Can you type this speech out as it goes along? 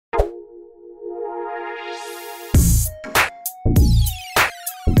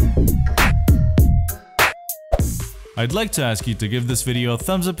I'd like to ask you to give this video a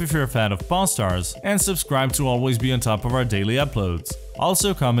thumbs up if you're a fan of Pawn Stars, and subscribe to always be on top of our daily uploads.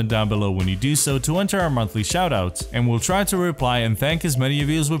 Also comment down below when you do so to enter our monthly shoutouts, and we'll try to reply and thank as many of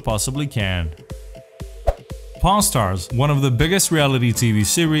you as we possibly can. Pawn Stars, one of the biggest reality TV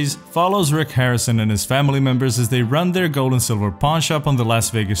series, follows Rick Harrison and his family members as they run their gold and silver pawn shop on the Las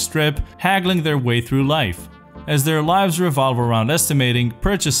Vegas Strip, haggling their way through life. As their lives revolve around estimating,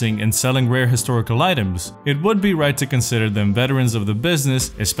 purchasing, and selling rare historical items, it would be right to consider them veterans of the business,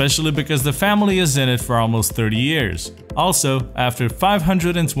 especially because the family is in it for almost 30 years. Also, after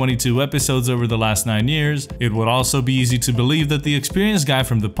 522 episodes over the last 9 years, it would also be easy to believe that the experienced guy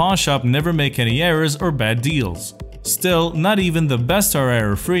from the pawn shop never make any errors or bad deals. Still, not even the best are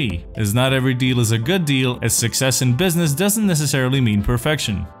error-free, as not every deal is a good deal, as success in business doesn't necessarily mean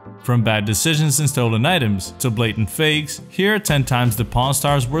perfection. From bad decisions and stolen items to blatant fakes, here are 10 times the Pawn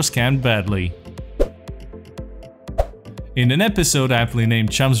Stars were scammed badly. In an episode aptly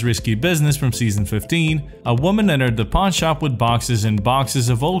named Chum's Risky Business from season 15, a woman entered the pawn shop with boxes and boxes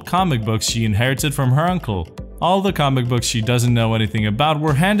of old comic books she inherited from her uncle. All the comic books she doesn't know anything about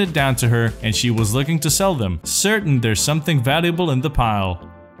were handed down to her, and she was looking to sell them, certain there's something valuable in the pile.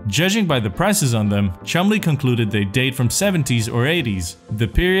 Judging by the prices on them, Chumlee concluded they date from 70s or 80s, the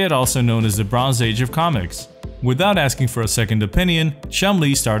period also known as the Bronze Age of comics. Without asking for a second opinion,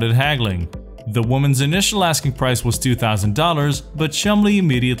 Chumlee started haggling. The woman's initial asking price was $2,000, but Chumlee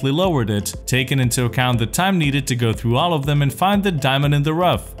immediately lowered it, taking into account the time needed to go through all of them and find the diamond in the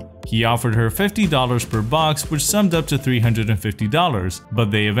rough. He offered her $50 per box, which summed up to $350, but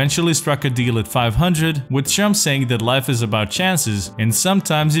they eventually struck a deal at $500, with Chum saying that life is about chances and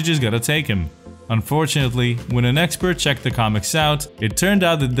sometimes you just gotta take them. Unfortunately, when an expert checked the comics out, it turned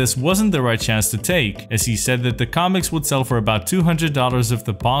out that this wasn't the right chance to take, as he said that the comics would sell for about $200 if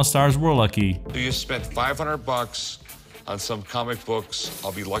the Pawn Stars were lucky. You spent $500 on some comic books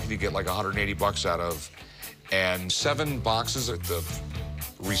I'll be lucky to get like 180 bucks out of, and 7 boxes of the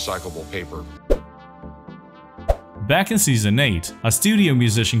recyclable paper. Back in season 8, a studio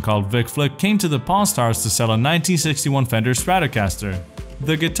musician called Vic Flick came to the Pawn Stars to sell a 1961 Fender Stratocaster.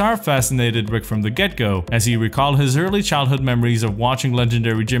 The guitar fascinated Rick from the get-go, as he recalled his early childhood memories of watching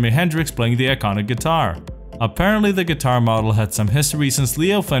legendary Jimi Hendrix playing the iconic guitar. Apparently the guitar model had some history since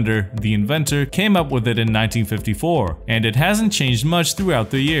Leo Fender, the inventor, came up with it in 1954, and it hasn't changed much throughout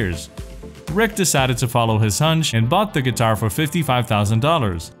the years. Rick decided to follow his hunch and bought the guitar for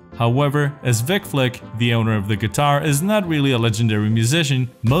 $55,000. However, as Vic Flick, the owner of the guitar, is not really a legendary musician,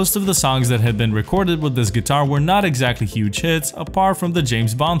 most of the songs that had been recorded with this guitar were not exactly huge hits apart from the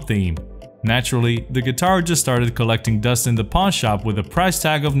James Bond theme. Naturally, the guitar just started collecting dust in the pawn shop with a price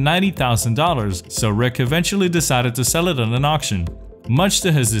tag of $90,000, so Rick eventually decided to sell it at an auction. Much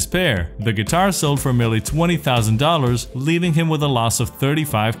to his despair, the guitar sold for merely $20,000, leaving him with a loss of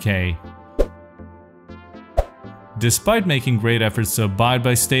 $35,000. Despite making great efforts to abide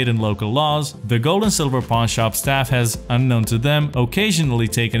by state and local laws, the gold and silver pawn shop staff has, unknown to them, occasionally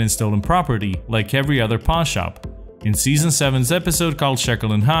taken in stolen property, like every other pawn shop. In season 7's episode called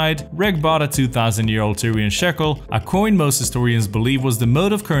Shekel and Hyde, Rick bought a 2,000-year-old Tyrian shekel, a coin most historians believe was the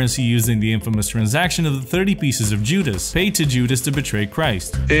mode of currency used in the infamous transaction of the 30 pieces of Judas, paid to Judas to betray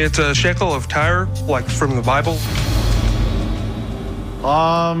Christ. It's a shekel of Tyre, like from the Bible.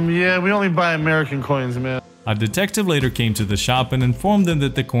 Yeah, we only buy American coins, man. A detective later came to the shop and informed them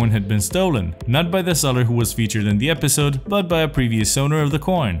that the coin had been stolen, not by the seller who was featured in the episode, but by a previous owner of the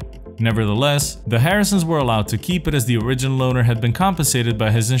coin. Nevertheless, the Harrisons were allowed to keep it as the original owner had been compensated by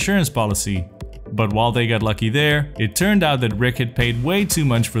his insurance policy. But while they got lucky there, it turned out that Rick had paid way too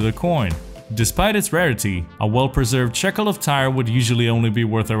much for the coin. Despite its rarity, a well-preserved shekel of Tyre would usually only be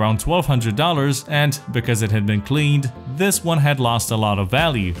worth around $1,200, and because it had been cleaned, this one had lost a lot of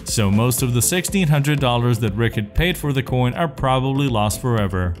value, so most of the $1,600 that Rick had paid for the coin are probably lost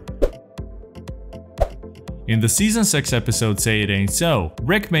forever. In the season 6 episode Say It Ain't So,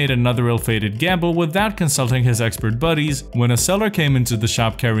 Rick made another ill-fated gamble without consulting his expert buddies when a seller came into the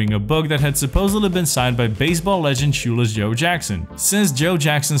shop carrying a book that had supposedly been signed by baseball legend Shoeless Joe Jackson, since Joe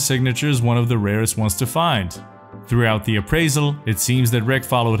Jackson's signature is one of the rarest ones to find. Throughout the appraisal, it seems that Rick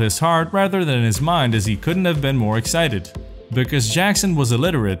followed his heart rather than his mind, as he couldn't have been more excited. Because Jackson was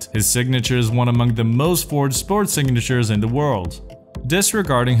illiterate, his signature is one among the most forged sports signatures in the world.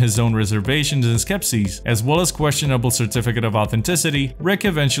 Disregarding his own reservations and skepses, as well as questionable certificate of authenticity, Rick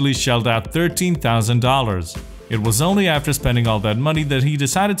eventually shelled out $13,000. It was only after spending all that money that he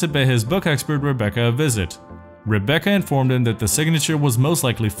decided to pay his book expert Rebecca a visit. Rebecca informed him that the signature was most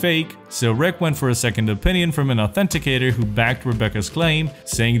likely fake, so Rick went for a second opinion from an authenticator who backed Rebecca's claim,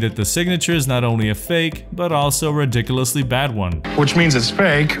 saying that the signature is not only a fake, but also a ridiculously bad one. Which means it's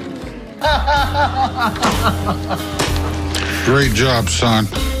fake. Great job, son.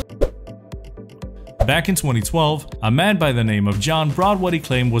 Back in 2012, a man by the name of John brought what he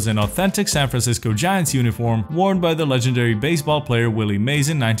claimed was an authentic San Francisco Giants uniform worn by the legendary baseball player Willie Mays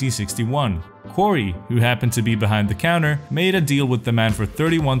in 1961. Corey, who happened to be behind the counter, made a deal with the man for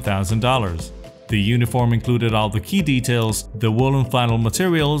 $31,000. The uniform included all the key details, the woolen flannel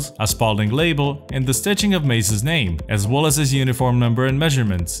materials, a Spalding label, and the stitching of Mays' name, as well as his uniform number and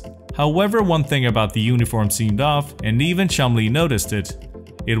measurements. However, one thing about the uniform seemed off, and even Chumlee noticed it.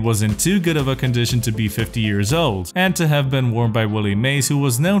 It was in too good of a condition to be 50 years old, and to have been worn by Willie Mays, who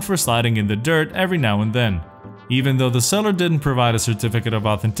was known for sliding in the dirt every now and then. Even though the seller didn't provide a certificate of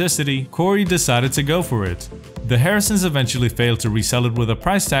authenticity, Corey decided to go for it. The Harrisons eventually failed to resell it with a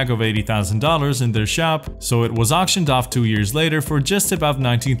price tag of $80,000 in their shop, so it was auctioned off 2 years later for just about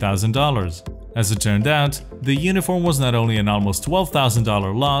 $19,000. As it turned out, the uniform was not only an almost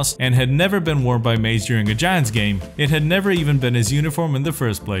 $12,000 loss and had never been worn by Mays during a Giants game, it had never even been his uniform in the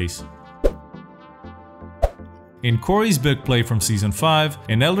first place. In Corey's big play from Season 5,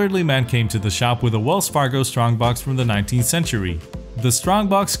 an elderly man came to the shop with a Wells Fargo strongbox from the 19th century. The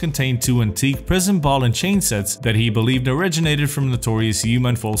strongbox contained 2 antique prison ball and chain sets that he believed originated from notorious Yuma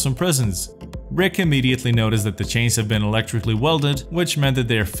and Folsom prisons. Rick immediately noticed that the chains have been electrically welded, which meant that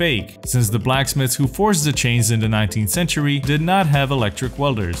they are fake, since the blacksmiths who forged the chains in the 19th century did not have electric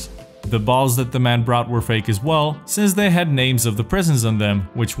welders. The balls that the man brought were fake as well, since they had names of the prisons on them,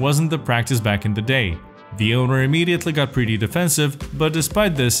 which wasn't the practice back in the day. The owner immediately got pretty defensive, but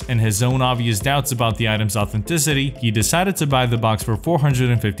despite this and his own obvious doubts about the item's authenticity, he decided to buy the box for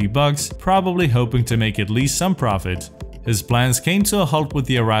 $450, probably hoping to make at least some profit. His plans came to a halt with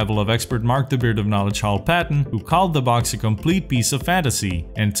the arrival of expert Mark the Beard of Knowledge Hall Patton, who called the box a complete piece of fantasy,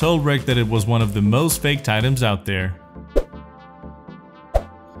 and told Rick that it was one of the most faked items out there.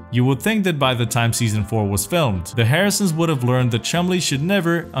 You would think that by the time Season 4 was filmed, the Harrisons would have learned that Chumlee should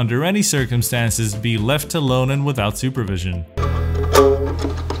never, under any circumstances, be left alone and without supervision.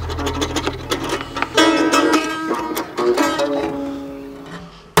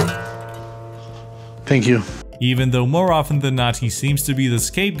 Thank you. Even though more often than not he seems to be the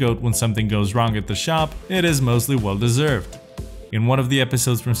scapegoat when something goes wrong at the shop, it is mostly well deserved. In one of the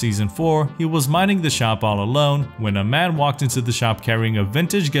episodes from Season 4, he was minding the shop all alone when a man walked into the shop carrying a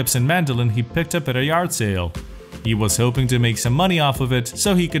vintage Gibson mandolin he picked up at a yard sale. He was hoping to make some money off of it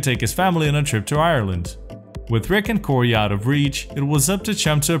so he could take his family on a trip to Ireland. With Rick and Corey out of reach, it was up to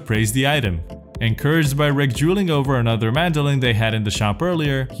Chum to appraise the item. Encouraged by Rick drooling over another mandolin they had in the shop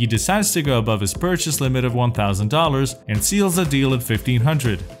earlier, he decides to go above his purchase limit of $1,000 and seals the deal at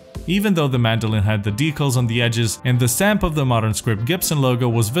 $1,500. Even though the mandolin had the decals on the edges and the stamp of the modern script Gibson logo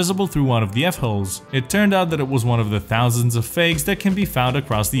was visible through one of the F-holes, it turned out that it was one of the thousands of fakes that can be found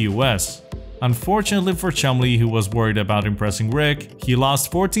across the US. Unfortunately for Chumlee, who was worried about impressing Rick, he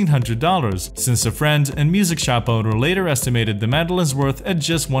lost $1,400 since a friend and music shop owner later estimated the mandolin's worth at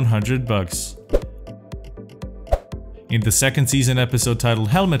just $100. In the second season episode titled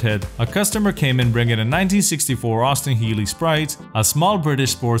Helmet Head, a customer came in bringing a 1964 Austin Healey Sprite, a small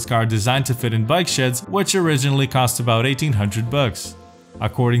British sports car designed to fit in bike sheds, which originally cost about $1,800.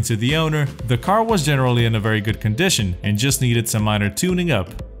 According to the owner, the car was generally in a very good condition and just needed some minor tuning up.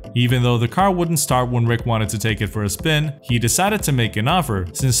 Even though the car wouldn't start when Rick wanted to take it for a spin, he decided to make an offer,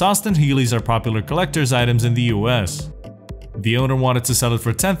 since Austin Healey's are popular collector's items in the US. The owner wanted to sell it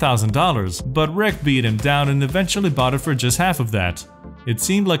for $10,000, but Rick beat him down and eventually bought it for just half of that. It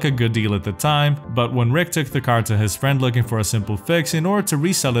seemed like a good deal at the time, but when Rick took the car to his friend looking for a simple fix in order to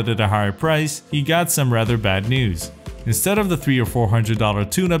resell it at a higher price, he got some rather bad news. Instead of the $300 or $400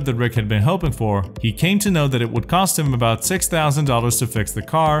 tune-up that Rick had been hoping for, he came to know that it would cost him about $6,000 to fix the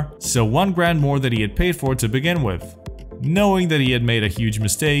car, so $1,000 more than he had paid for to begin with. Knowing that he had made a huge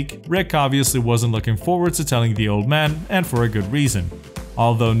mistake, Rick obviously wasn't looking forward to telling the old man, and for a good reason.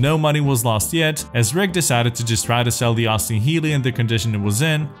 Although no money was lost yet, as Rick decided to just try to sell the Austin Healey in the condition it was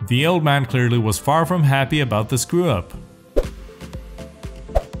in, the old man clearly was far from happy about the screw-up.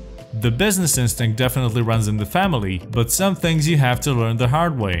 The business instinct definitely runs in the family, but some things you have to learn the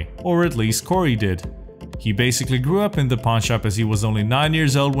hard way, or at least Corey did. He basically grew up in the pawn shop as he was only 9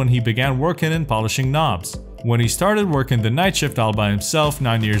 years old when he began working and polishing knobs. When he started working the night shift all by himself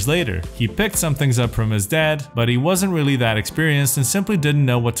 9 years later, he picked some things up from his dad, but he wasn't really that experienced and simply didn't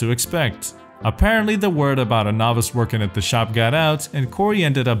know what to expect. Apparently the word about a novice working at the shop got out, and Corey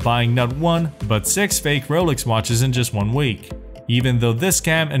ended up buying not 1, but 6 fake Rolex watches in just 1 week. Even though this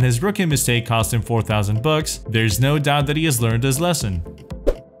scam and his rookie mistake cost him $4,000, there's no doubt that he has learned his lesson.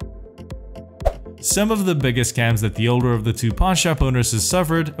 Some of the biggest scams that the older of the two pawnshop owners has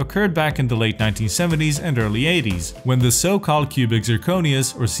suffered occurred back in the late 1970s and early 80s, when the so-called cubic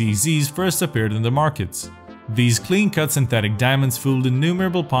zirconias or CZs first appeared in the markets. These clean-cut synthetic diamonds fooled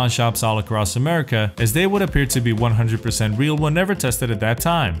innumerable pawnshops all across America, as they would appear to be 100% real when never tested at that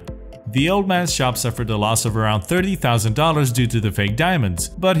time. The old man's shop suffered a loss of around $30,000 due to the fake diamonds,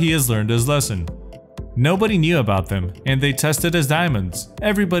 but he has learned his lesson. Nobody knew about them, and they tested as diamonds.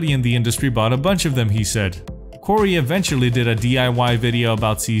 Everybody in the industry bought a bunch of them, he said. Corey eventually did a DIY video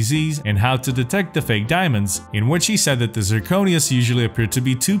about CZs and how to detect the fake diamonds, in which he said that the zirconias usually appear to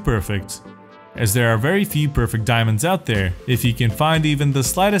be too perfect. As there are very few perfect diamonds out there, if you can find even the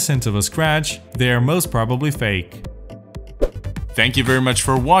slightest hint of a scratch, they are most probably fake. Thank you very much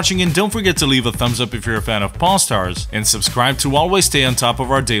for watching, and don't forget to leave a thumbs up if you're a fan of Pawn Stars, and subscribe to always stay on top of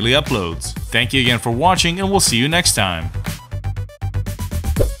our daily uploads. Thank you again for watching, and we'll see you next time.